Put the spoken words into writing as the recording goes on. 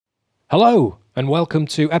Hello, and welcome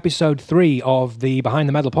to episode 3 of the Behind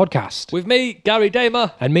the Medal podcast. With me, Gary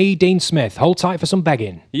Damer. And me, Dean Smith. Hold tight for some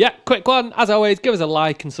begging. Yeah, quick one. As always, give us a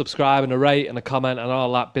like and subscribe and a rate and a comment and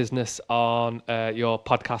all that business on your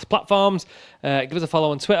podcast platforms. Give us a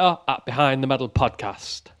follow on Twitter at Behind the Medal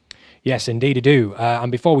Podcast. Yes, indeed I do.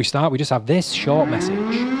 And before we start, we just have this short message.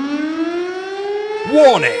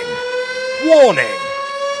 Warning! Warning!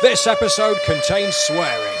 This episode contains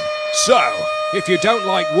swearing. So, if you don't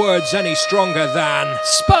like words any stronger than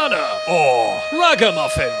spanner or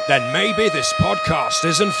ragamuffin, then maybe this podcast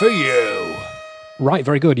isn't for you. Right,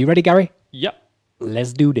 very good. You ready, Gary? Yep.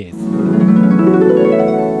 Let's do this.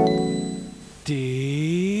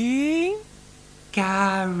 Dean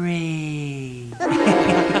Gary.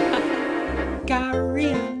 Gary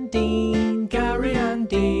and Dean,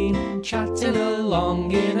 chatting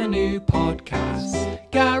along in a new podcast.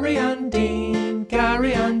 Gary and Dean,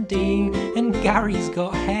 and Gary's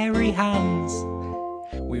got hairy hands.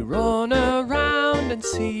 We run around and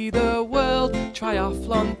see the world.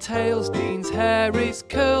 Triathlon tales, Dean's hair is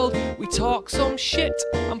curled. We talk some shit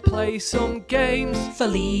and play some games. For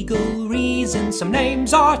legal reasons, some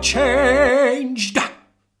names are changed.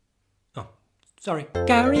 Oh, sorry.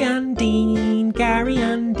 Gary and Dean,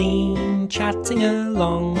 chatting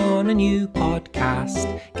along on a new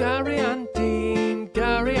podcast. Gary and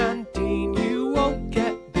Dean, you won't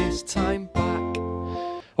get this time back.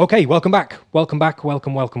 Okay, welcome back. Welcome.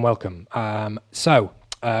 So,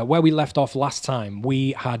 where we left off last time,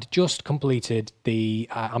 we had just completed the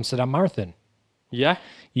Amsterdam Marathon. Yeah.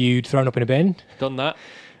 You'd thrown up in a bin. Done that.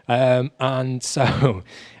 And so,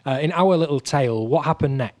 in our little tale, what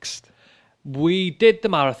happened next? We did the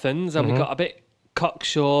marathons and we got a bit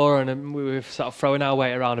cocksure and we were sort of throwing our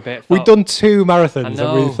weight around a bit. We'd done 2 marathons and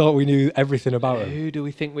know. we thought we knew everything about them. Who do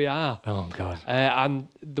we think we are? Oh, God. And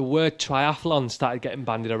the word triathlon started getting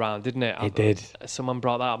bandied around, didn't it? It did. Someone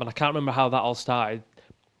brought that up and I can't remember how that all started.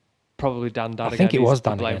 Probably Dan Dad I think again. it was He's to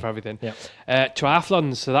Dan blame again. for everything. Yeah.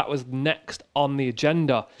 Triathlons, so that was next on the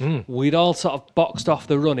agenda. We'd all sort of boxed off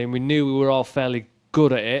the running. We knew we were all fairly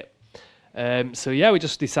good at it. So yeah, we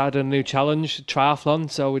just decided a new challenge,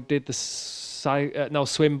 triathlon. So we did the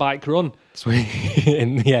swim, bike, run.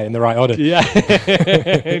 in the right order. Yeah, don't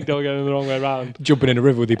get it the wrong way around. Jumping in a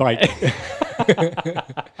river with your bike.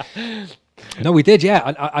 No, we did,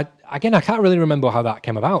 yeah. I can't really remember how that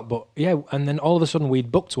came about, but yeah, and then all of a sudden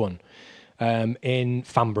we'd booked one in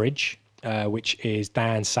Fambridge, which is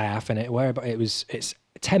down south, and it's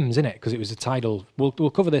Thames, isn't it? Because it was a tidal.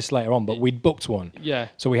 We'll cover this later on, but we'd booked one. Yeah.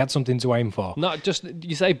 So we had something to aim for. Not just,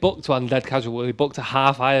 you say booked one, dead casual, we booked a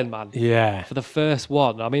half Ironman. Yeah. For the first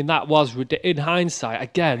one. I mean, that was, in hindsight,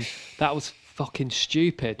 again, that was fucking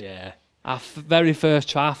stupid. Yeah. Our very first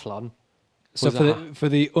triathlon. So for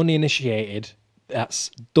the uninitiated,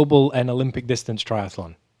 that's double an Olympic distance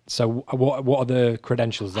triathlon. So what are the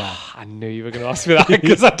credentials there? I knew you were going to ask me that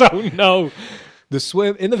because I don't know. The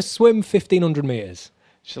swim 1,500 meters.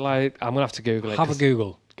 I'm going to have to Google it. Have a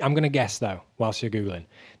Google. I'm going to guess, though, whilst you're Googling.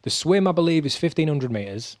 The swim, I believe, is 1,500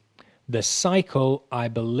 metres. The cycle, I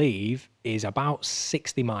believe, is about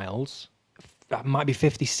 60 miles. That might be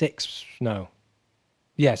 56. No.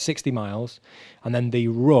 Yeah, 60 miles. And then the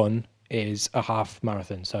run is a half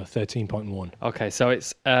marathon, so 13.1. Okay, so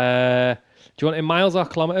it's... do you want it in miles or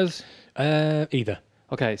kilometres? Either.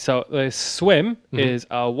 Okay, so the swim is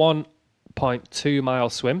a 1.2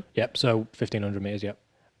 mile swim. Yep, so 1,500 metres, yep.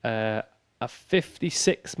 A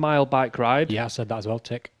 56-mile bike ride. Yeah, I said that as well,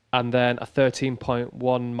 tick. And then a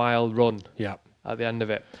 13.1 mile run. Yeah. At the end of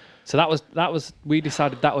it. So that was we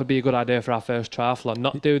decided that would be a good idea for our first triathlon.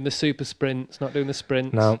 Not doing the super sprints, not doing the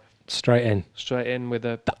sprints. No, straight in. Straight in with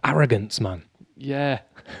the arrogance, man. Yeah.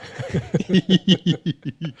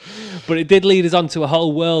 But it did lead us on to a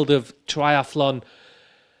whole world of triathlon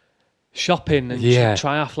shopping and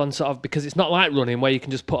triathlon sort of, because it's not like running where you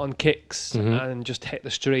can just put on kicks and just hit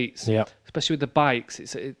the streets. Yeah. Especially with the bikes,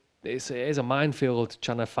 it is a minefield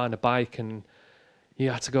trying to find a bike, and you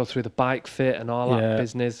have to go through the bike fit and all that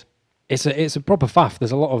business. It's a proper faff.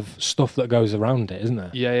 There's a lot of stuff that goes around it, isn't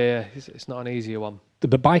there? Yeah. It's not an easier one.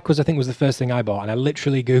 The bike was the first thing I bought, and I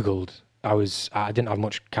literally Googled. I didn't have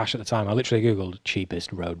much cash at the time. I literally Googled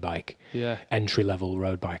cheapest road bike, entry level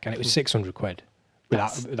road bike, and it was 600 quid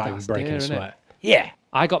without even breaking a sweat. Yeah,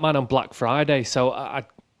 I got mine on Black Friday, so I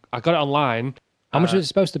got it online. How much is it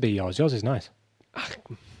supposed to be? Yours is nice. I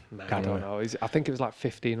don't know. I think it was like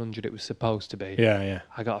 1,500. It was supposed to be. Yeah.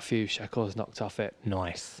 I got a few shekels knocked off it.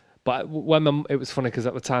 Nice. But it was funny because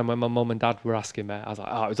at the time when my mum and dad were asking me, I was like,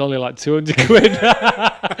 oh, it was only like 200 quid.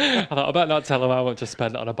 I thought, I better not tell them how much I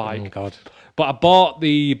spent on a bike. Oh, God. But I bought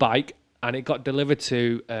the bike and it got delivered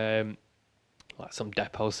to like some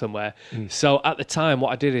depot somewhere. So at the time,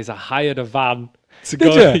 what I did is I hired a van to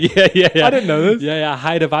go. You? Yeah. I didn't know this. Yeah. I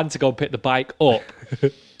hired a van to go and pick the bike up.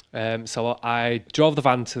 So I drove the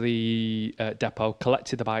van to the depot,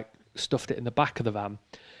 collected the bike, stuffed it in the back of the van,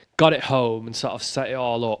 got it home and sort of set it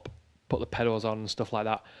all up, put the pedals on and stuff like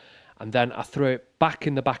that. And then I threw it back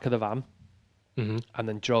in the back of the van and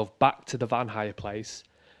then drove back to the van hire place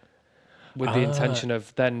with the intention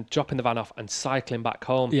of then dropping the van off and cycling back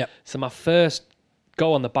home. Yep. So my first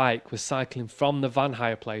go on the bike was cycling from the van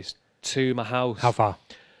hire place to my house. How far?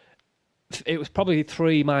 It was probably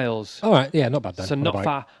 3 miles. All right, yeah, not bad then. So on a not bike.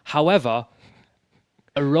 far. However,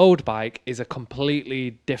 a road bike is a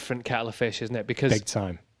completely different kettle of fish, isn't it? Because Big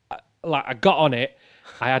time. I got on it,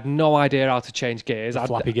 I had no idea how to change gears.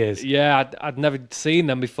 Floppy gears. Yeah, I'd never seen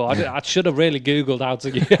them before. I should have really Googled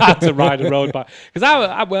how to ride a road bike.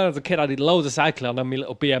 Because when I was a kid, I did loads of cycling on my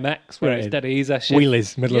little BMX where it's dead easy.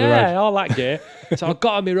 Wheelies, middle of the road. Yeah, all that gear. So I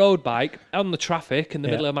got on my road bike on the traffic in the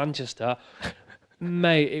middle of Manchester.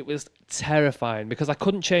 Mate, it was terrifying because I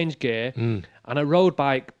couldn't change gear. And a road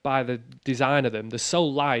bike, by the design of them, they're so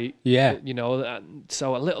light. Yeah. You know,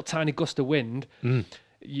 so a little tiny gust of wind...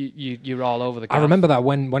 You're all over the gaff. I remember that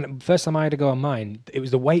when first time I had to go on mine, it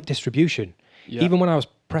was the weight distribution. Yeah. Even when I was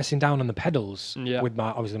pressing down on the pedals Yeah. with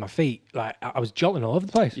my feet, like I was jolting all over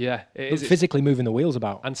the place. Yeah, it is. Physically moving the wheels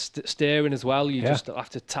about. And steering as well. You just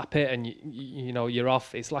have to tap it, and you know you're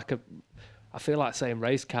off. It's like I feel like saying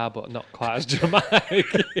race car, but not quite as dramatic.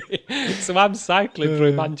 So I'm cycling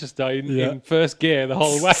through Manchester in first gear the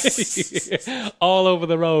whole way, all over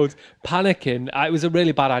the road, panicking. It was a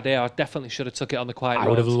really bad idea. I definitely should have took it on the quiet roads. I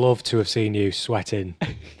would have loved to have seen you sweating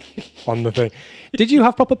on the thing. Did you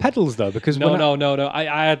have proper pedals though? Because No.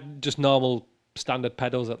 I had just normal standard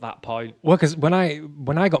pedals at that point. Well, because when I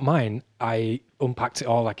got mine, I unpacked it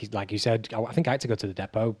all like you said. I think I had to go to the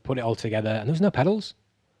depot, put it all together, and there was no pedals.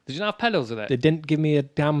 Did you not have pedals with it? They didn't give me a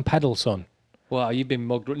damn pedal, son. Well, you've been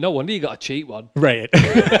mugged. No wonder you got a cheap one. Right.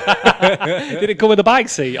 Did it come with a bike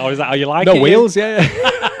seat, or is that how you like it? No wheels, yeah.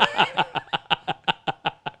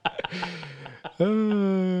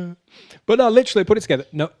 But no, literally put it together.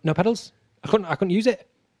 No pedals. I couldn't use it.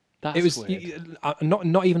 That's It was weird.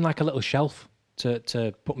 not even like a little shelf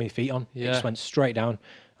to put my feet on. It Yeah. just went straight down.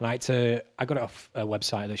 And I got it off a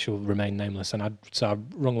website that shall remain nameless. And I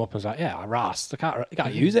rung them up and was like, yeah, I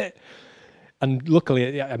can't use it. And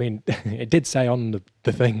luckily, I mean, it did say on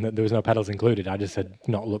the thing that there was no pedals included. I just had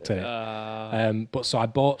not looked at it. But so I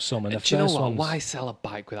bought some, and the Do you know first what? ones. Why sell a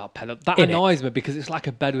bike without pedals? That In it. annoys me because it's like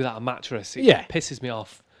a bed without a mattress. It Yeah. pisses me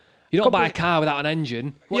off. You don't buy a car without an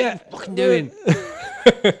engine. What Yeah. are you fucking doing?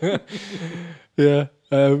 Yeah.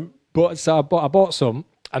 But so I bought some,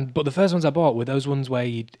 but the first ones I bought were those ones where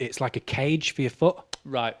it's like a cage for your foot.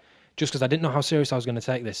 Right. Just because I didn't know how serious I was going to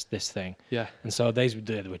take this thing. Yeah. And so they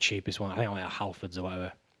were cheapest one. I think like Halfords or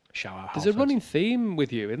whatever. Shout out There's a Halfords. running theme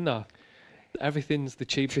with you, isn't there? Everything's the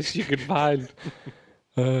cheapest you can find.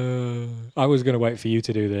 I was going to wait for you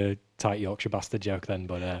to do the tight Yorkshire bastard joke then,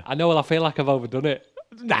 but I know, well, I feel like I've overdone it.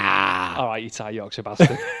 nah. All right, you tight Yorkshire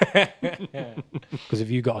bastard. Because have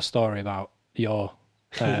you got a story about your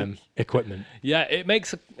equipment? Yeah, it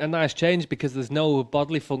makes a nice change because there's no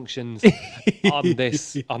bodily functions on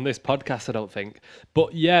this podcast, I don't think.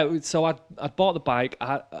 But yeah, so I bought the bike.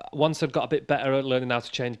 Once I'd got a bit better at learning how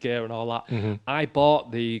to change gear and all that, I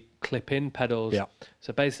bought the clip-in pedals. Yeah.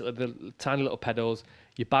 So basically, the tiny little pedals.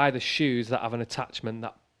 You buy the shoes that have an attachment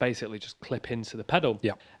that basically just clip into the pedal.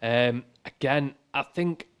 Yeah. Again, I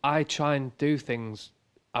think I try and do things.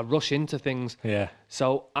 I rush into things. Yeah.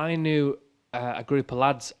 So I knew a group of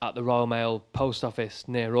lads at the Royal Mail post office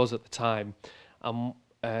near us at the time, and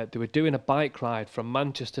they were doing a bike ride from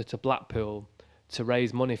Manchester to Blackpool to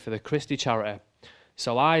raise money for the Christie charity.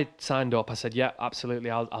 So I signed up. I said, yeah,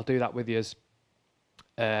 absolutely, I'll do that with you.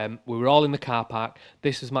 We were all in the car park.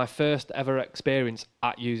 This was my first ever experience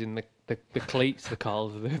at using the cleats, they're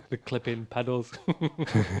called, the clip-in pedals.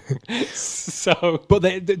 So, But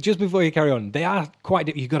just before you carry on, they are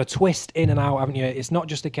quite. You've got to twist in and out, haven't you? It's not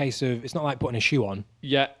just a case of. It's not like putting a shoe on.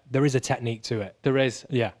 yeah, There is a technique to it. there is.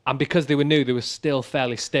 Yeah. And because they were new, they were still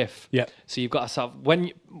fairly stiff. Yeah. So you've got to sort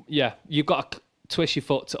of, you've got to twist your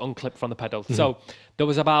foot to unclip from the pedal. So there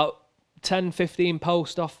was about 10, 15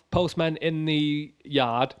 postmen in the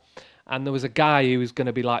yard, and there was a guy who was going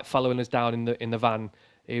to be like following us down in the van.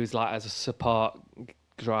 He was like as a support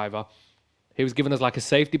driver. He was giving us like a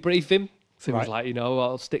safety briefing. So he was like,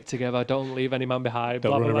 I'll stick together, don't leave any man behind.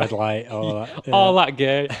 Don't blah, run blah, a red blah. light. All that. Yeah. All that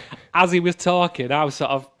gear. As he was talking, I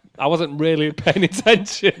wasn't really paying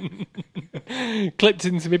attention. Clipped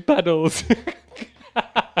into my pedals.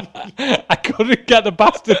 I couldn't get the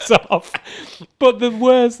bastards off. But the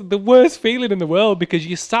worst feeling in the world, because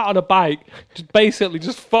you sat on a bike,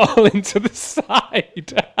 just falling to the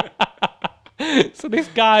side. So this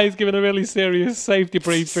guy is giving a really serious safety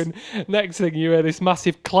briefing. Next thing you hear this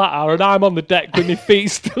massive clatter, and I'm on the deck with my feet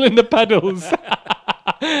still in the pedals.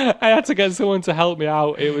 I had to get someone to help me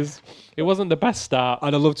out. It wasn't the best start.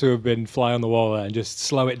 I'd have loved to have been fly on the wall there and just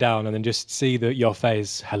slow it down and then just see your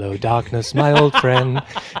face. Hello, darkness, my old friend.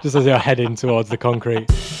 Just as you're heading towards the concrete.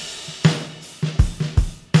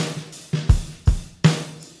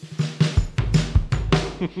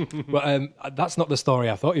 But that's not the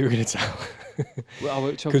story I thought you were going to tell. Well,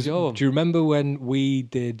 which was your one? Do you remember when we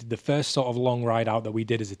did the first sort of long ride out that we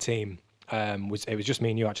did as a team? It was just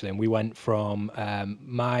me and you actually, and we went from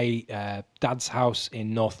my dad's house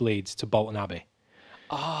in North Leeds to Bolton Abbey.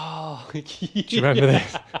 Oh, do you remember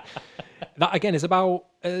this? That again is about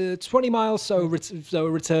 20 miles, so a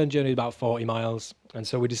return journey is about 40 miles. And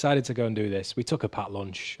so we decided to go and do this. We took a packed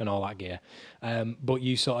lunch and all that gear, but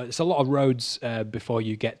it's a lot of roads before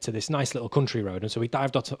you get to this nice little country road. And so we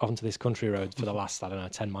dived onto this country road for the last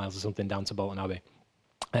 10 miles or something down to Bolton Abbey,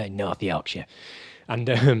 North Yorkshire,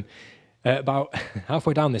 and. About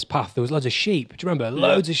halfway down this path, there was loads of sheep. Do you remember?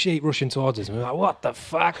 Loads of sheep rushing towards us. And we were like, what the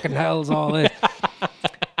fucking hell's all this?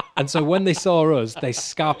 And so when they saw us, they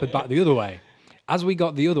scarpered back the other way. As we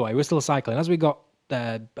got the other way, we were still cycling. As we got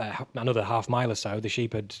another half mile or so, the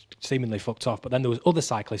sheep had seemingly fucked off. But then there was other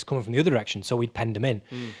cyclists coming from the other direction, so we'd penned them in.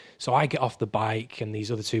 So I get off the bike, and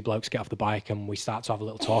these other two blokes get off the bike, and we start to have a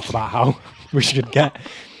little talk about how we should get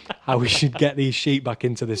these sheep back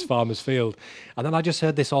into this farmer's field. And then I just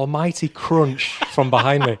heard this almighty crunch from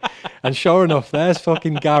behind me. And sure enough, there's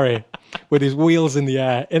fucking Gary with his wheels in the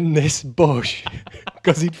air in this bush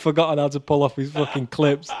because he'd forgotten how to pull off his fucking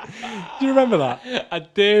clips. Do you remember that? I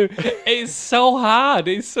do. It's so hard.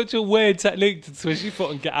 It's such a weird technique to twist your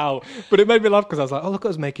foot and get out. But it made me laugh because I was like, oh, look at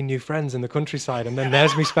us making new friends in the countryside. And then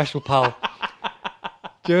there's my special pal.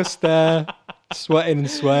 Just there. Sweating and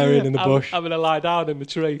swearing in the bush. I'm going to lie down in the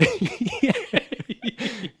tree.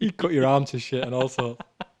 You cut your arm to shit and all sorts.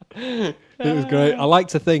 It was great. I like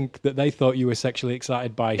to think that they thought you were sexually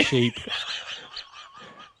excited by sheep.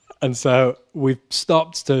 And so we've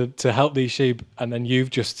stopped to help these sheep, and then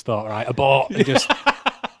you've just thought, right, abort, and just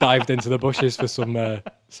dived into the bushes for some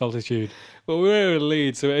solitude. Well, we're in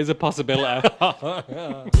Leeds, so it is a possibility.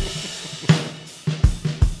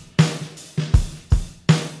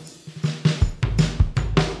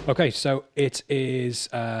 Okay, so it is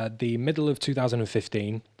the middle of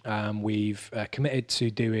 2015. We've committed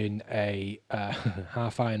to doing a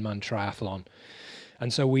half Ironman triathlon.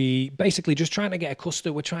 And so we basically just trying to get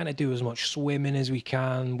accustomed. We're trying to do as much swimming as we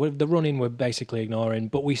can. With the running, we're basically ignoring.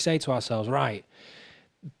 But we say to ourselves, right,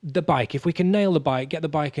 the bike, if we can nail the bike, get the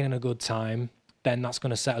bike in a good time, then that's going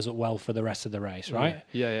to set us up well for the rest of the race, right?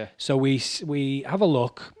 Yeah. So we have a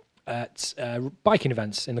look at biking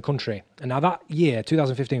events in the country. And now that year,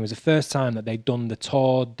 2015, was the first time that they'd done the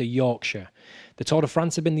Tour de Yorkshire. The Tour de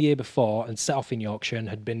France had been the year before and set off in Yorkshire and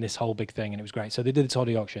had been this whole big thing, and it was great. So they did the Tour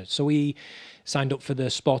de Yorkshire. So we signed up for the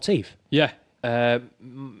Sportive. Yeah.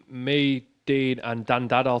 Me, Dean and Dan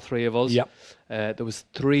Dad, all three of us. Yep. There was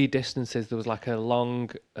 3 distances. There was like a long,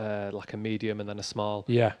 like a medium, and then a small.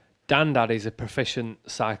 Yeah. Dan Dad is a proficient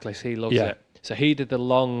cyclist. He loves Yeah. it. So he did the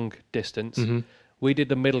long distance. Mm-hmm. We did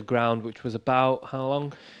the middle ground, which was about how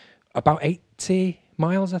long? About 80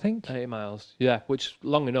 miles, I think. 80 miles. Yeah, which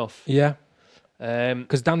long enough. Yeah.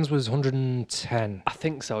 Because Dan's was 110. I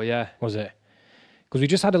think so, yeah. Was it? Because we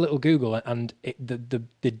just had a little Google, and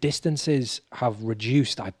the distances have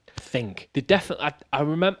reduced, I think. They definitely. I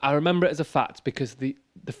remember it as a fact because the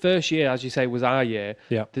first year, as you say, was our year.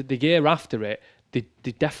 Yeah. The year after it, they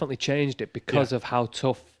definitely changed it because of how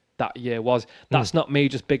tough that year was. That's not me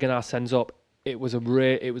just bigging our sends up. It was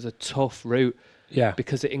a tough route. Yeah.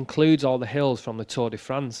 Because it includes all the hills from the Tour de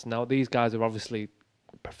France. Now these guys are obviously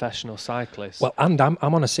professional cyclists. Well, and I'm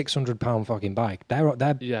on a 600-pound fucking bike. They're with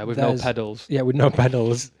no pedals. Yeah, with no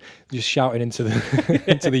pedals, just shouting into the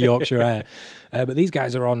into the Yorkshire air. But these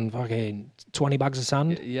guys are on fucking 20 bags of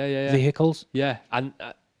sand. Yeah. Vehicles. Yeah, and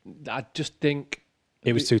I just think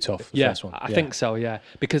it was too tough. The first one. I think so. Yeah,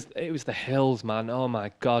 because it was the hills, man. Oh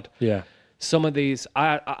my god. Yeah. Some of these,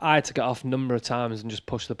 I had to get off a number of times and just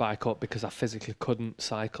push the bike up because I physically couldn't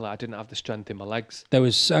cycle it. I didn't have the strength in my legs. There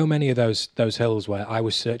was so many of those hills where I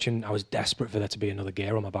was searching. I was desperate for there to be another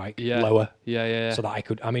gear on my bike, lower. Yeah. So that I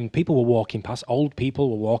could. I mean, people were walking past. Old people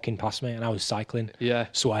were walking past me, and I was cycling. Yeah.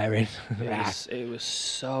 Swearing. It was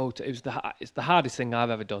so. It's the hardest thing I've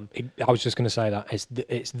ever done. I was just going to say that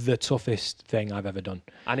it's the toughest thing I've ever done.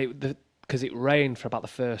 And because it rained for about the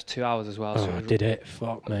first 2 hours as well. So it was did it?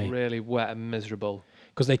 Fuck me. really wet and miserable.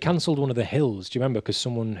 Because they cancelled one of the hills. Do you remember? Because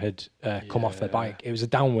someone had come off their bike. It was a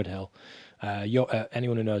downward hill.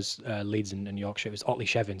 Anyone who knows Leeds and Yorkshire, it was Otley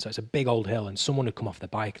Shevin, so it's a big old hill, and someone had come off their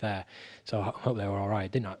bike there. So I hope they were all right.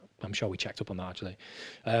 Didn't I? I'm sure we checked up on that actually.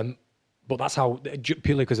 But that's how,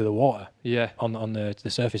 purely because of the water. Yeah. On the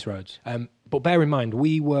surface roads. But bear in mind,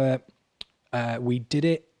 we did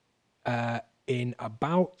it in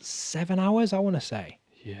about 7 hours, I want to say.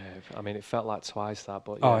 Yeah, I mean, it felt like twice that,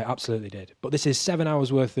 but Oh, yeah. it absolutely did. But this is 7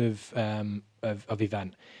 hours worth of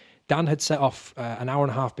event. Dan had set off an hour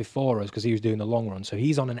and a half before us because he was doing the long run. So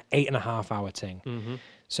he's on an 8.5 hour thing. Mm-hmm.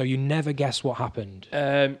 So you never guess what happened.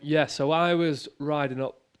 Yeah, so I was riding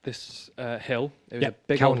up this hill. It was a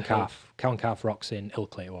big Cow old and hill. Calf. Cow and Calf Rocks in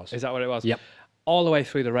Ilkley it was. Is that what it was? Yep. All the way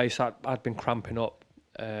through the race, I'd been cramping up,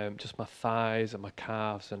 just my thighs and my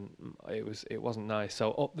calves, and it wasn't nice.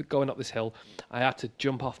 So going up this hill, I had to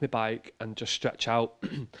jump off my bike and just stretch out.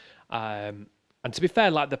 And to be fair,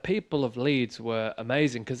 like the people of Leeds were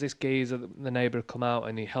amazing because this geezer, the neighbour, had come out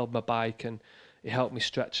and he held my bike and he helped me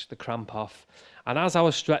stretch the cramp off. And as I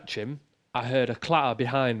was stretching, I heard a clatter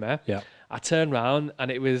behind me. Yeah. I turned round and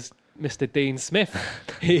it was Mr. Dean Smith.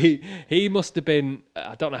 he must have been,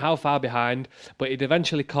 I don't know how far behind, but he'd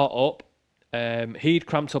eventually caught up. He'd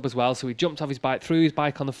cramped up as well, so he jumped off his bike, threw his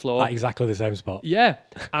bike on the floor. At exactly the same spot. Yeah,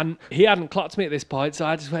 and he hadn't clocked me at this point, so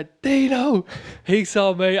I just went, Dino! He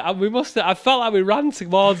saw me, and I felt like we ran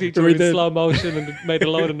towards each other in slow motion and made a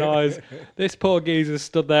load of noise. This poor geezer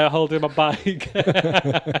stood there holding my bike.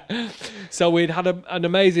 So we'd had an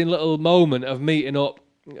amazing little moment of meeting up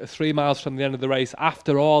 3 miles from the end of the race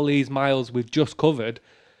after all these miles we've just covered.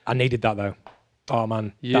 I needed that though. Oh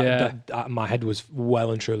man, Yeah. my head was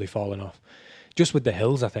well and truly falling off. Just with the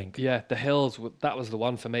hills, I think. Yeah, the hills, that was the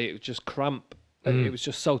one for me. It was just cramp. It was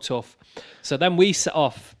just so tough. So then we set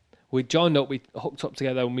off. We joined up, we hooked up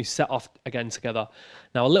together, and we set off again together.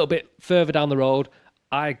 Now, a little bit further down the road,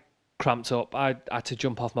 I cramped up. I had to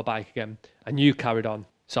jump off my bike again, and you carried on.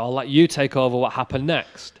 So I'll let you take over what happened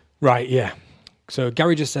next. Right, yeah. So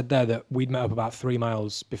Gary just said there that we'd met up about 3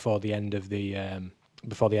 miles before the end of the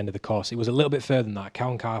course. It was a little bit further than that.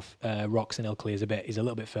 Cow and Calf Rocks in Ilkley is a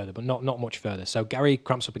little bit further, but not much further. So Gary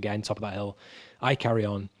cramps up again, top of that hill. I carry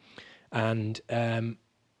on, and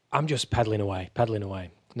I'm just pedaling away.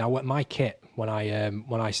 Now, what my kit when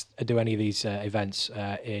I do any of these events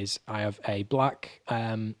is I have a black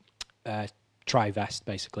tri-vest,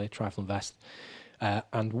 basically, triathlon vest,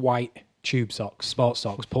 and white tube socks, sports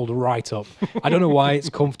socks, pulled right up. I don't know why, it's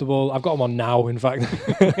comfortable. I've got them on now, in fact.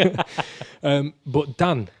 But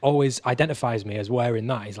Dan always identifies me as wearing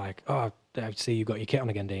that. He's like, oh, I see you've got your kit on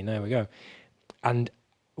again, Dean. There we go. And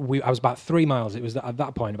I was about 3 miles. It was at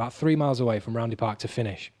that point, about 3 miles away from Roundy Park to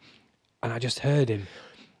finish. And I just heard him.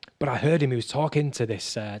 But I heard him, he was talking to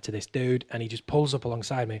this dude, and he just pulls up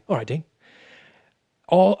alongside me. All right, Dean.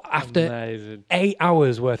 All after Amazing. 8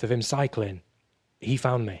 hours worth of him cycling, he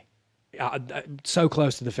found me. So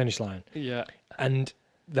close to the finish line. Yeah. And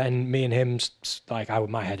then me and him,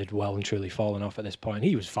 my head had well and truly fallen off at this point.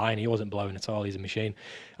 He was fine. He wasn't blowing at all. He's a machine.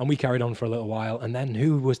 And we carried on for a little while. And then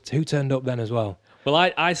who turned up then as well? Well,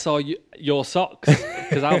 I saw your socks,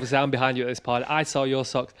 because obviously I'm behind you at this point. I saw your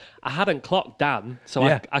socks. I hadn't clocked Dan, so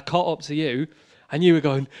Yeah. I caught up to you, and you were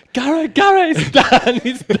going, Garrett, it's Dan,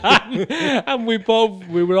 it's Dan. And we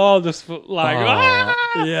were all just like,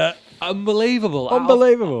 "Ah!" Yeah. Unbelievable.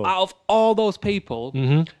 Unbelievable. Out of all those people,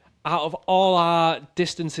 out of all our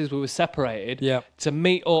distances we were separated, Yeah. to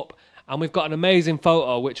meet up, and we've got an amazing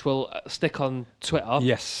photo, which we'll stick on Twitter.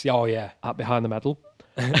 Yes. Oh, yeah. At Behind the Medal.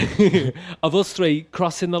 Of us three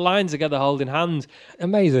crossing the line together holding hands.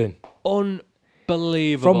 Amazing.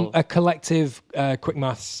 Unbelievable. From a collective, quick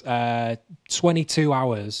maths, 22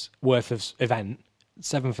 hours worth of event,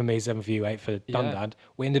 7 for me, 7 for you, 8 for Dad,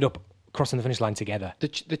 we ended up crossing the finish line together.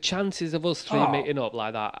 The chances of us three meeting up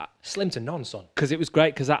like that. Slim to none, son. Because it was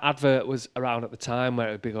great, because that advert was around at the time where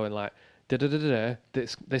it would be going like, da-da-da-da-da,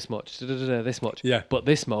 this much, da-da-da-da, this much. Yeah. But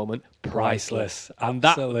this moment, priceless. And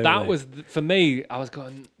Absolutely. that was, for me, I was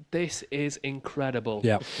going, this is incredible.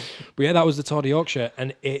 Yeah. But yeah, that was the Tour de Yorkshire,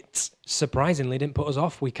 and it surprisingly didn't put us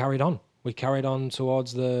off. We carried on. We carried on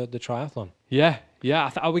towards the triathlon. Yeah.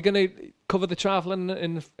 Are we going to cover the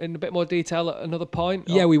triathlon in a bit more detail at another point?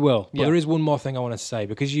 Yeah, we will. But Yeah. there is one more thing I want to say,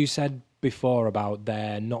 because you said before about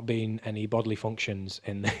there not being any bodily functions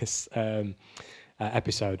in this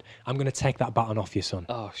episode. I'm going to take that baton off you, son.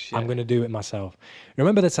 Oh, shit. I'm going to do it myself.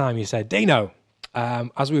 Remember the time you said, Dino,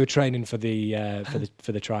 as we were training for the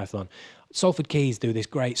triathlon, Salford Quays do this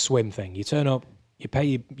great swim thing. You turn up, You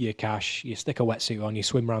pay your cash, you stick a wetsuit on, you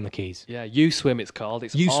swim around the quays. Yeah, You Swim it's called.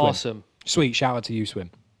 It's awesome. Sweet, shout out to You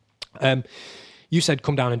Swim. You said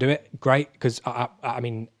come down and do it. Great, because I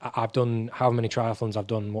mean I've done how many triathlons I've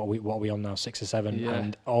done. What are we on now? 6 or 7,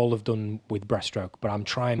 and all have done with breaststroke. But I'm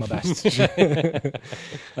trying my best,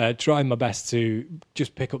 to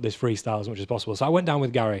just pick up this freestyle as much as possible. So I went down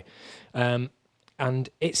with Gary, and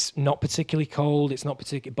it's not particularly cold. It's not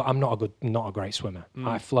particularly, but I'm not a great swimmer.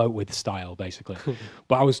 I float with style basically.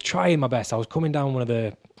 But I was trying my best. I was coming down one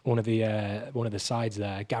of the sides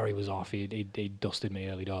there. Gary was off. He dusted me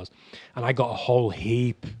early doors, and I got a whole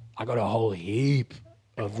heap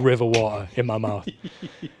of river water in my mouth.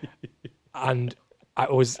 And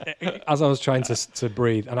I was, as I was trying to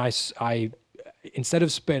breathe, and I instead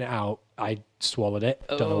of spitting it out, I swallowed it.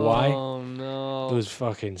 Don't know why. Oh no! There was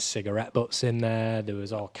fucking cigarette butts in there. There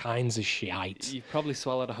was all kinds of shite. You probably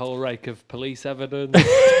swallowed a whole rake of police evidence.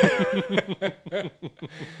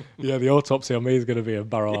 Yeah, the autopsy on me is going to be a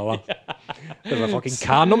barrel of laugh. There's a fucking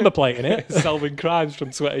car number plate in it. Solving crimes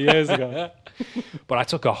from 20 years ago. But I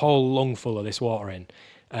took a whole lungful of this water in.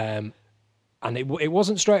 And it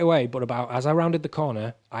wasn't straight away, but as I rounded the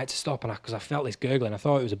corner, I had to stop because I felt this gurgling. I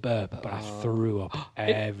thought it was a burp, but I threw up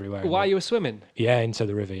everywhere. While you were swimming? Yeah, into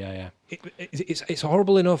the river, yeah. It's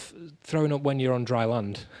horrible enough throwing up when you're on dry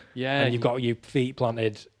land. Yeah. And you've got your feet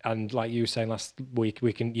planted, and like you were saying last week,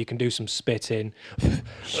 you can do some spitting.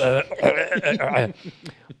 But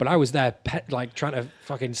I was there, trying to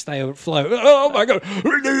fucking stay afloat. Oh my God.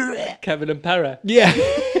 Kevin and Perra. Yeah.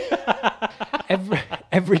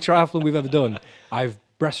 Every triathlon we've ever done, I've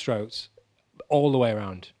breaststroked all the way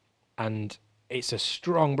around, and it's a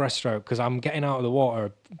strong breaststroke because I'm getting out of the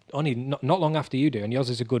water only not long after you do, and yours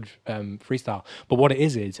is a good freestyle. But what it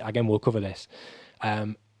is again, we'll cover this.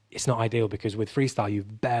 It's not ideal because with freestyle you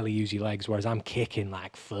barely use your legs, whereas I'm kicking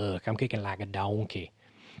like fuck. I'm kicking like a donkey,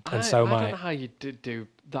 and I don't know how you do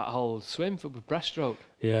that whole swim with breaststroke.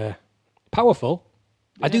 Yeah, powerful.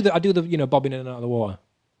 Yeah. I do the bobbing in and out of the water.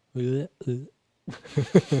 Do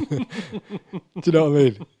you know what I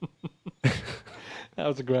mean? That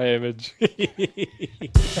was a great image.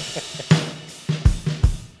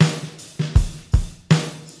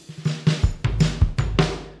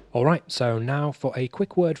 All right, so now for a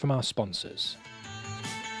quick word from our sponsors.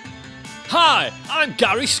 Hi, I'm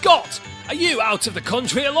Gary Scott. Are you out of the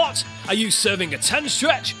country a lot? Are you serving a 10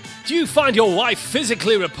 stretch? Do you find your wife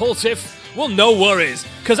physically repulsive? Well, no worries,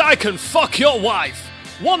 because I can fuck your wife.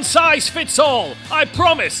 One size fits all. I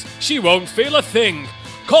promise she won't feel a thing.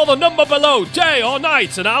 Call the number below, day or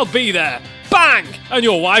night, and I'll be there. Bang! And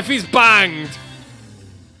your wife is banged.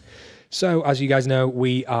 So, as you guys know,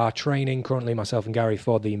 we are training currently, myself and Gary,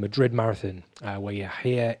 for the Madrid Marathon. We are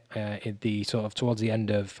here in the sort of towards the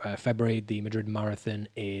end of February. The Madrid Marathon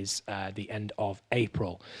is the end of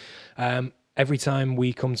April. Every time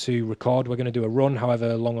we come to record, we're going to do a run,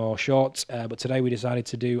 however long or short. But today we decided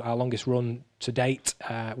to do our longest run to date,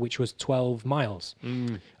 which was 12 miles.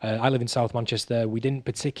 I live in South Manchester. We didn't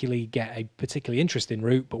particularly get a particularly interesting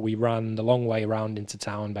route, but we ran the long way around into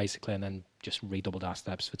town, basically, and then just redoubled our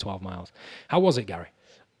steps for 12 miles. How was it, Gary?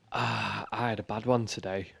 I had a bad one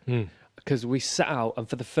today. Because we set out, and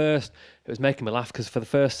it was making me laugh because for the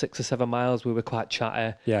first 6 or 7 miles we were quite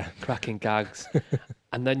chatty, cracking gags.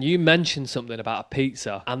 And then you mentioned something about a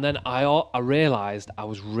pizza, and then I realised I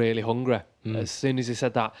was really hungry as soon as you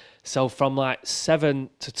said that. So from like 7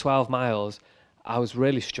 to 12 miles, I was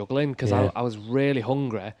really struggling because I was really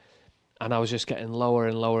hungry, and I was just getting lower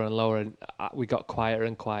and lower and lower, and we got quieter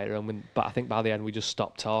and quieter. But I think by the end we just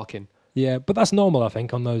stopped talking. Yeah, but that's normal, I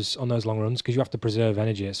think, on those long runs because you have to preserve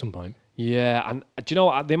energy at some point. Yeah, and do you know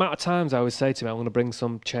what? The amount of times I always say to me, I'm going to bring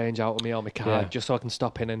some change out of me on my card just so I can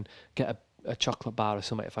stop in and get a chocolate bar or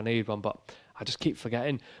something if I need one, but I just keep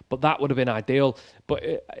forgetting. But that would have been ideal. But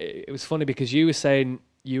it was funny because you were saying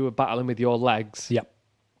you were battling with your legs. Yep.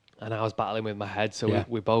 And I was battling with my head, so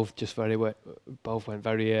we both just went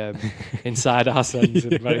very inside ourselves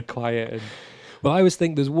and very quiet. And well, I always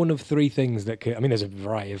think there's one of three things that can, there's a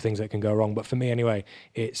variety of things that can go wrong, but for me anyway,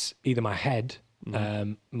 it's either my head,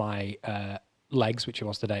 my legs, which it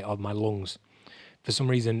was today, or my lungs. For some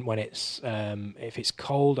reason, when it's if it's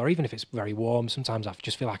cold or even if it's very warm, sometimes I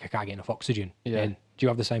just feel like I can't get enough oxygen in. Do you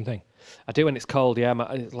have the same thing? I do when it's cold. Yeah,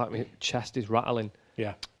 it's like my chest is rattling.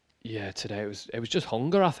 Yeah. Yeah, today it was just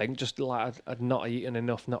hunger. I think just like I'd not eaten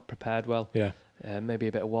enough, not prepared well. Yeah. Maybe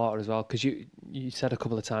a bit of water as well, because you said a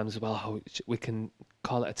couple of times as well, we can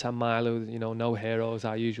call it a 10 miler, no heroes,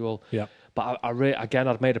 our usual. Yeah. But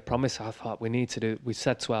I'd made a promise. I thought we need to do. We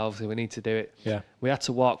said 12, so we need to do it. Yeah. We had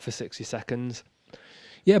to walk for 60 seconds.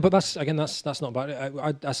 Yeah, but that's not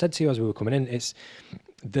bad. I said to you as we were coming in, it's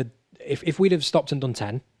if we'd have stopped and done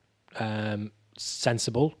 10,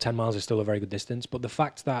 sensible. 10 miles is still a very good distance, but the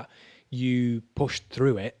fact that you pushed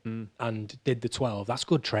through it and did the 12, that's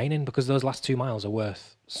good training, because those last 2 miles are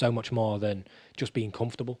worth so much more than just being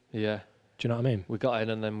comfortable. Yeah. Do you know what I mean? We got in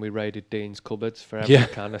and then we raided Dean's cupboards for every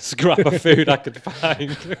kind of scrap of food I could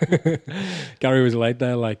find. Gary was laid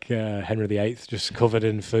there like Henry VIII, just covered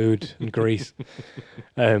in food and grease.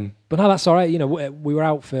 But no, that's all right. You know, we were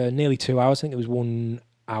out for nearly 2 hours. I think it was 1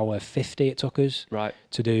 hour 50 it took us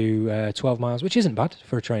to do 12 miles, which isn't bad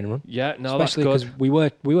for a training run. Yeah, no, especially that's because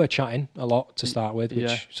we were chatting a lot to start with,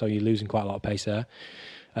 so you're losing quite a lot of pace there.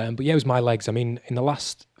 But yeah, it was my legs. I mean, in the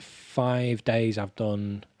last 5 days I've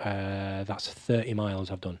done that's 30 miles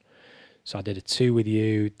I've done. So I did a 2 with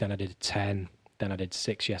you, then I did a 10, then I did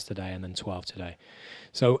 6 yesterday, and then 12 today.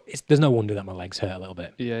 So there's no wonder that my legs hurt a little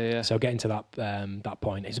bit. Yeah. So getting to that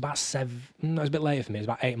point, it's about 7. No, it was a bit later for me. It was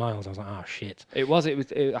about 8 miles. I was like, oh shit. It was.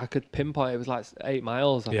 I could pinpoint. It was like 8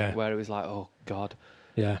 miles. I think, where it was like, oh god.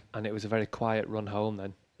 Yeah. And it was a very quiet run home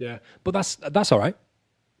then. Yeah. But that's all right.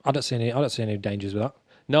 I don't see any dangers with that.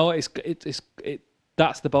 No,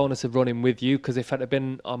 that's the bonus of running with you, because if I'd have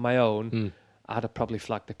been on my own, I'd have probably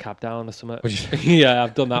flagged the cab down or something. Yeah,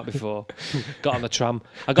 I've done that before. Got on the tram.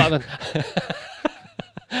 I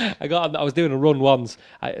was doing a run once.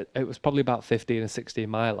 It was probably about 15 or 16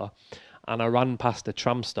 miler, and I ran past a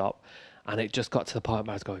tram stop, and it just got to the point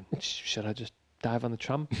where I was going, should I just dive on the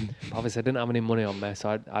tram? But obviously I didn't have any money on me,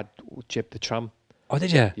 so I'd jibbed the tram. Oh,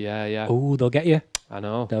 did you? Yeah. Oh, they'll get you. I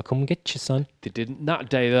know. They'll come get you, son. They didn't that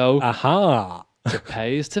day though. Aha. To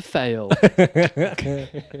pay is to fail.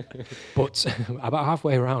 But about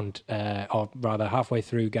halfway around, or rather halfway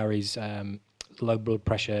through Gary's low blood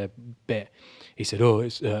pressure bit, he said, "Oh,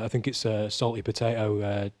 I think it's a salty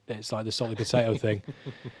potato. It's like the salty potato thing."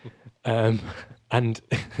 And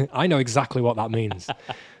I know exactly what that means.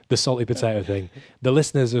 The salty potato thing. The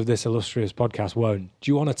listeners of this illustrious podcast won't. Do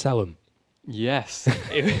you want to tell them? Yes.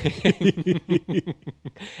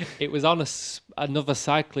 It was on another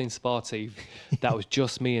cycling sportive that was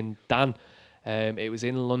just me and Dan. It was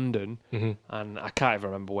in London, and I can't even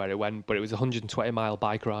remember where it went, but it was a 120-mile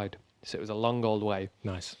bike ride. So it was a long old way.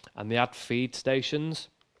 Nice. And they had feed stations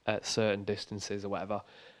at certain distances or whatever.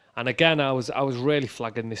 And again, I was really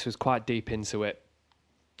flagging. This was quite deep into it.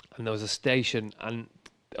 And there was a station, and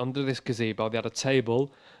under this gazebo, they had a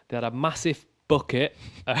table. They had a massive bucket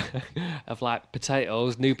of like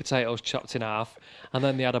potatoes, new potatoes chopped in half, and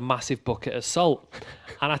then they had a massive bucket of salt.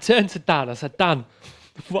 And I turned to Dan, I said, Dan,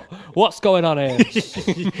 what's going on here?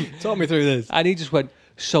 Talk me through this. And he just went,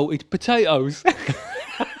 salted potatoes.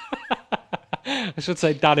 I should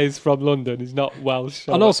say Dan is from London, he's not Welsh.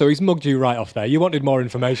 And also, he's mugged you right off there. You wanted more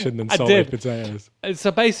information than salted potatoes.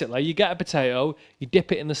 So basically, you get a potato, you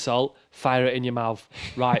dip it in the salt, fire it in your mouth.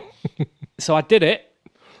 Right. So I did it.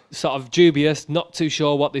 Sort of dubious, not too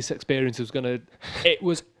sure what this experience was going to... It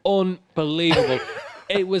was unbelievable.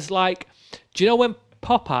 It was like... Do you know when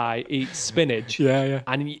Popeye eats spinach? Yeah.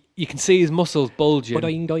 And you can see his muscles bulging.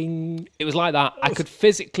 Doing, doing. It was like that. I could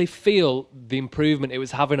physically feel the improvement it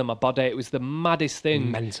was having on my body. It was the maddest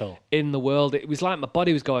thing in the world. It was like my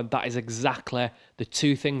body was going, that is exactly the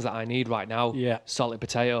 2 things that I need right now. Yeah. Salted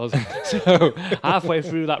potatoes. So halfway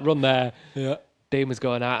through that run there, Dean was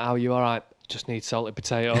going, how are you all right? Just need salted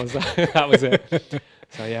potatoes. That was it.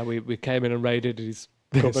 So yeah, we came in and raided his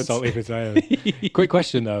cupboards. Salted potatoes. Quick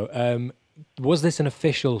question though, was this an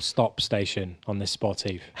official stop station on this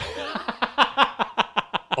sportive?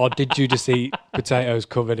 Or did you just eat potatoes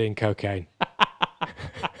covered in cocaine?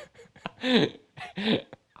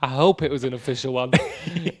 I hope it was an official one.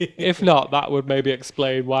 If not, that would maybe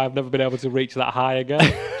explain why I've never been able to reach that high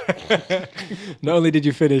again. Not only did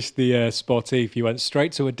you finish the sportif, you went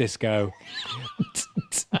straight to a disco.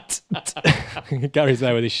 Gary's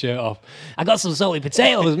there with his shirt off. I got some salty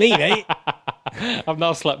potatoes, me, mate. I've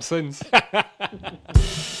not slept since.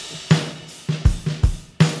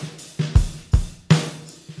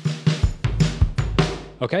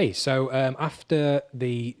 Okay, so after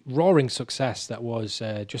the roaring success that was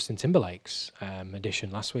Justin Timberlake's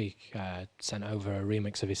edition last week, sent over a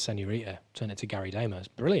remix of his Senorita, sent it to Gary Damer. It's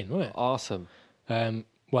brilliant, wasn't it? Awesome.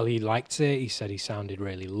 Well, he liked it. He said he sounded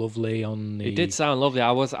really lovely on the... He did sound lovely.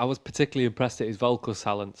 I was particularly impressed at his vocal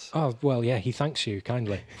talents. Oh, well, yeah, he thanks you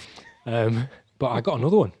kindly. But I got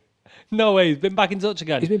another one. No way, he's been back in touch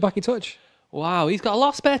again. He's been back in touch. Wow, he's got a lot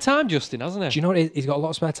of spare time, Justin, hasn't he? Do you know what? He's got a lot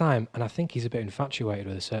of spare time, and I think he's a bit infatuated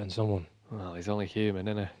with a certain someone. Well, he's only human,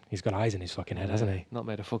 isn't he? He's got eyes in his fucking head, hasn't he? Not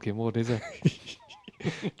made of fucking wood, is he? Do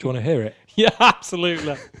you want to hear it? Yeah,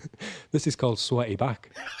 absolutely. This is called Sweaty Back.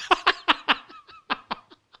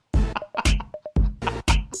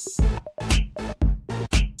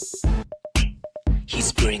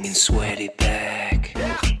 He's bringing Sweaty back.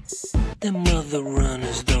 The mother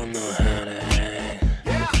runners don't know how to hang.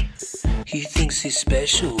 He thinks he's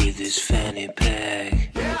special with his fanny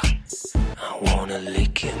pack. I wanna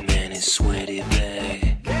lick him and his sweaty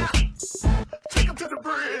bag. Take him to the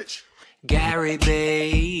bridge. Gary,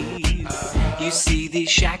 babe, you see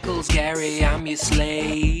these shackles, Gary, I'm your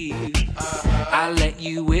slave. I let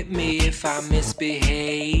you whip me if I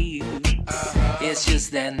misbehave. It's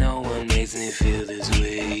just that no one makes me feel this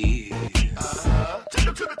way. Take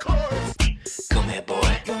him to the chorus. Come here,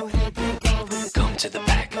 boy. Come to the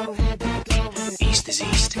back. East is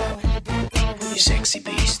east. You sexy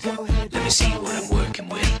beast. Let me see what I'm working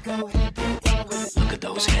with. Look at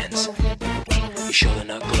those hands. You sure they're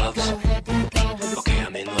not gloves? Okay,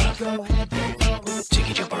 I'm in love. Take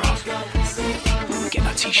your jumper off. Get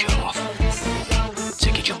that t-shirt off.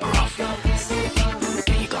 Take your jumper off.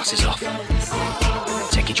 Get your glasses off.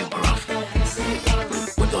 Take your jumper off.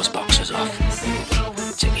 Whip those boxers off.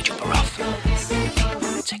 Take your jumper off.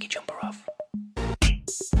 Take your jumper off.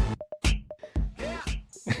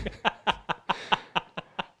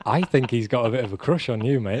 I think he's got a bit of a crush on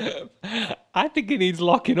you, mate. I think he needs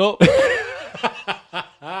locking up.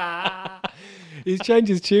 He's changed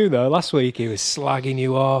his tune, though. Last week, he was slagging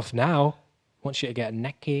you off. Now, wants you to get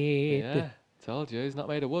naked. Yeah, told you, he's not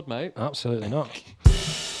made of wood, mate. Absolutely not.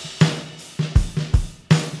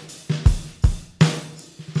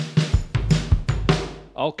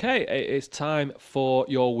 Okay, it is time for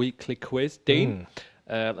your weekly quiz, Dean.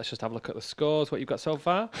 Let's just have a look at the scores, what you've got so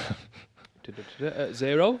far.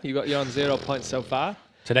 0. You're on 0 points so far.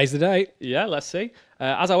 Today's the day. Yeah, let's see.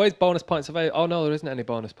 As always, bonus points available. Oh, no, there isn't any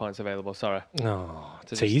bonus points available. Sorry. Oh,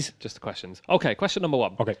 So tease. Just the questions. Okay, question number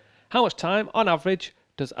 1. Okay. How much time, on average,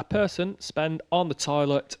 does a person spend on the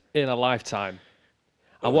toilet in a lifetime?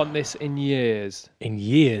 I want this in years. In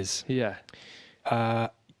years. Yeah.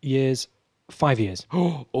 Years. 5 years.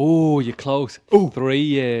 Oh, you're close. 3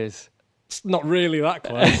 years. It's not really that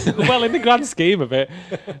close. Well, in the grand scheme of it,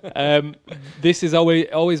 this is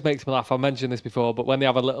always makes me laugh. I mentioned this before, but when they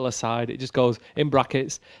have a little aside, it just goes in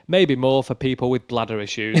brackets, maybe more for people with bladder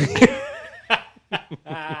issues.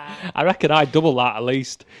 I reckon I double that at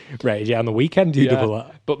least. Right, yeah, on the weekend you double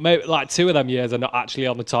that. But maybe like 2 of them years are not actually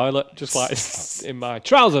on the toilet, just like in my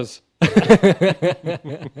trousers.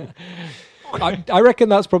 I reckon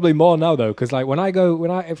that's probably more now though, because like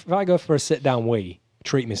if I go for a sit down wee,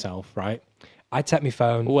 treat myself, right? I take my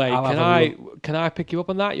phone. Wait, can I pick you up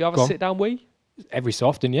on that? You have a sit down wee? Every so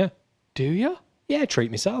often, yeah. Do you? Yeah, treat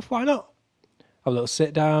myself. Why not? Have a little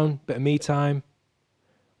sit down, bit of me time.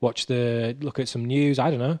 Look at some news. I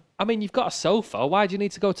don't know. I mean, you've got a sofa. Why do you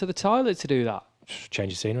need to go to the toilet to do that? Just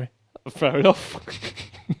change the scenery. Fair enough.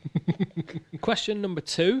 Question number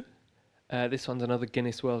 2. This one's another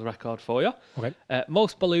Guinness World Record for you. Okay.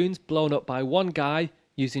 Most balloons blown up by one guy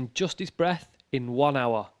using just his breath in 1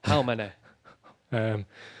 hour. How many?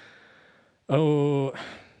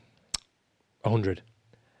 100.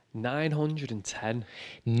 910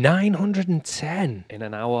 910 in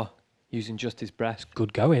an hour using just his breath.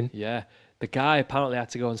 Good going. Yeah. The guy apparently had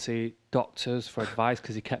to go and see doctors for advice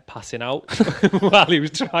because he kept passing out while he was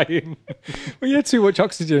trying. Well, he had too much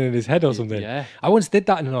oxygen in his head or something. Yeah. I once did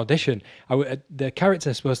that in an audition. The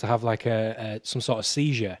character's supposed to have like some sort of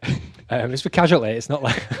seizure. It's for casualty. It's not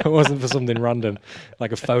like it wasn't for something random,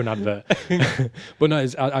 like a phone advert. But no,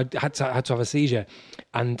 I had to have a seizure,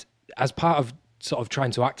 and as part of sort of trying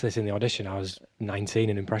to act this in the audition, I was 19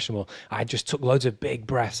 and impressionable. I just took loads of big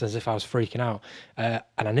breaths as if I was freaking out, and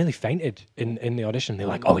I nearly fainted in the audition. They're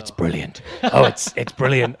like, "Oh, it's brilliant! Oh, it's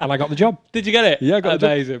brilliant!" And I got the job. Did you get it? Yeah, I got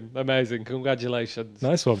the job. Amazing! Congratulations.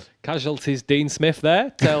 Nice one. Casualties, Dean Smith there.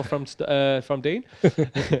 Tale from Dean.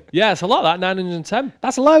 Yeah, it's a lot. That 910.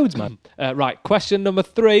 That's loads, man. Right. Question number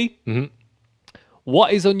 3. Mm-hmm.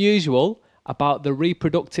 What is unusual about the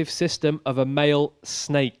reproductive system of a male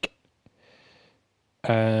snake?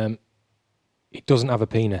 It doesn't have a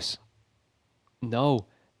penis. No,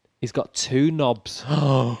 he's got 2 knobs.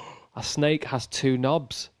 A snake has 2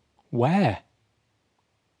 knobs. Where?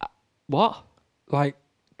 What? Like,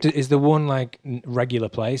 is the one like regular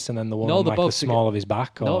place, and then the one on like the small of his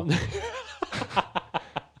back? Or? No.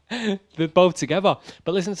 They're both together.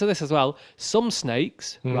 But listen to this as well. Some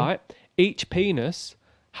snakes, right? Each penis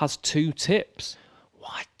has 2 tips.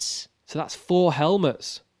 What? So that's 4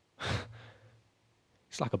 helmets.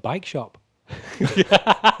 It's like a bike shop.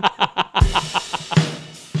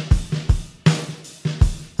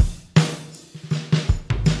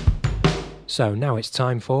 So now it's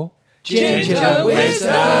time for... Ginger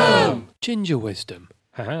wisdom. Ginger wisdom.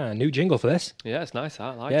 Haha, new jingle for this. Yeah, it's nice.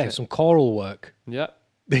 I like Yeah, it. some choral work. Yeah.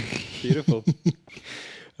 Beautiful.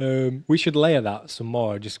 We should layer that some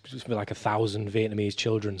more, just for like 1,000 Vietnamese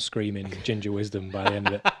children screaming ginger wisdom by the end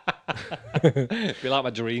of it. Be like my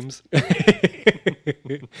dreams.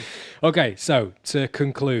 Okay, so to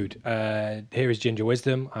conclude, here is ginger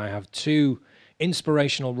wisdom. I have 2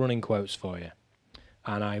 inspirational running quotes for you,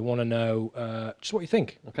 and I want to know just what you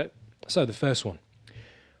think. Okay. So the first one: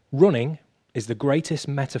 running is the greatest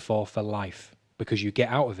metaphor for life because you get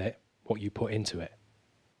out of it what you put into it.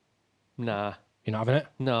 Nah. You're not having it?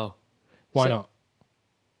 No. Why So- not?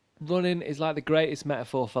 Running is like the greatest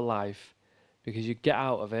metaphor for life because you get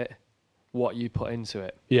out of it what you put into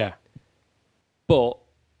it. Yeah. But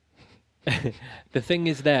the thing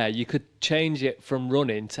is there, you could change it from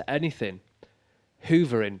running to anything.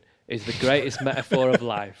 Hoovering is the greatest metaphor of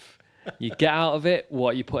life. You get out of it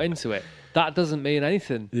what you put into it. That doesn't mean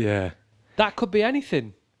anything. Yeah. That could be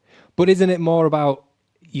anything. But isn't it more about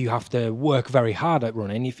you have to work very hard at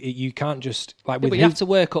running? If you can't just like Yeah, with but you have to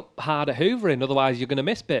work up hard at hoovering, otherwise you're going to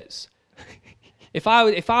miss bits. If I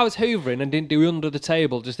was hoovering and didn't do under the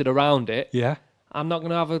table, just did around it, yeah. I'm not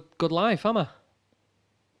going to have a good life, am I?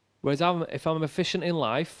 Whereas if I'm efficient in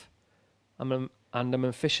life, and I'm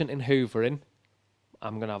efficient in hoovering,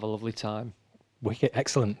 I'm going to have a lovely time. Wicked,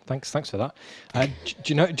 excellent. Thanks for that.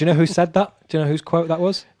 Do you know who said that? Do you know whose quote that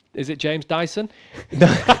was? Is it James Dyson?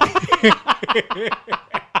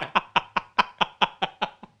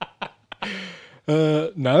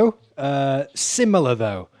 No. Similar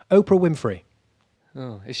though. Oprah Winfrey.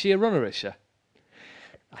 Oh, is she a runner, is she?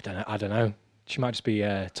 I don't know. She might just be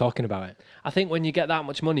talking about it. I think when you get that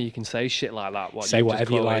much money, you can say shit like that. Say you've just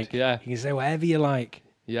whatever you quoted. like. Yeah, You can say whatever you like.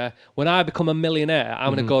 yeah. When I become a millionaire,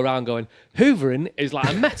 I'm going to go around going, hoovering is like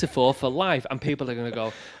a metaphor for life. And people are going to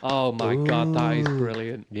go, oh my God, that is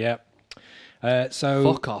brilliant. Yeah.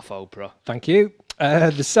 So Fuck off, Oprah. thank you.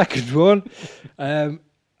 The second one.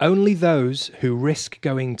 Only those who risk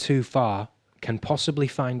going too far can possibly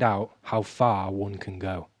find out how far one can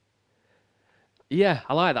go. Yeah,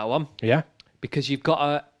 I like that one. Yeah? Because you've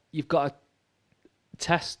got to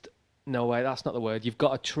test. No way, that's not the word. You've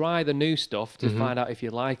got to try the new stuff to find out if you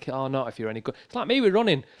like it or not, if you're any good. It's like me with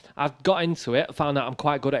running. I've got into it, found out I'm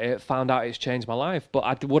quite good at it, found out it's changed my life, but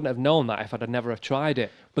I wouldn't have known that if I'd have never have tried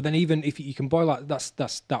it. But then even if you can boil that,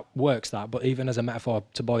 that works that. But even as a metaphor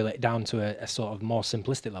to boil it down to a sort of more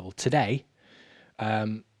simplistic level. Today,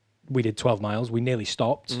 we did 12 miles. We nearly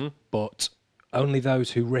stopped, but only those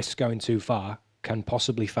who risk going too far can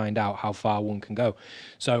possibly find out how far one can go.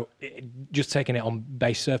 So just taking it on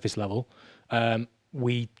base surface level,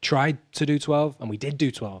 we tried to do 12 and we did do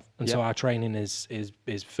 12. And so our training is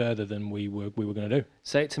further than we were going to do.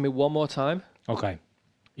 Say it to me one more time. Okay.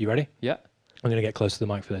 You ready? Yeah. I'm going to get close to the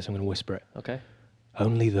mic for this. I'm going to whisper it. Okay.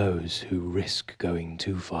 Only those who risk going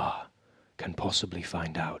too far can possibly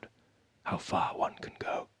find out how far one can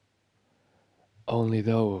go. Only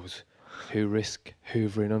those who risk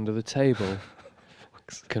hoovering under the table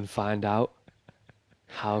can find out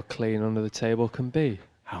how clean under the table can be.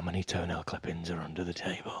 How many toenail clippings are under the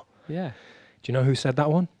table? Yeah. Do you know who said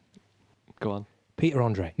that one? Go on. Peter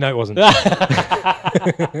Andre. No, it wasn't.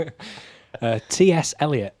 T.S.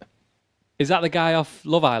 Eliot. Is that the guy off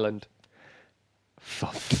Love Island? For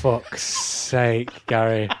fuck's sake,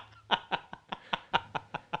 Gary.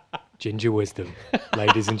 Ginger wisdom,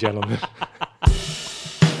 ladies and gentlemen.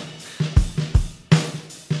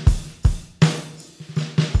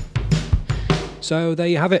 So there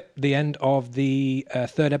you have it, the end of the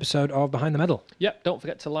third episode of Behind the Medal. Yep. Don't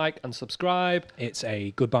forget to like and subscribe. It's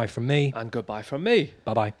a goodbye from me. And goodbye from me.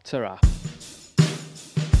 Bye-bye. Ta-ra.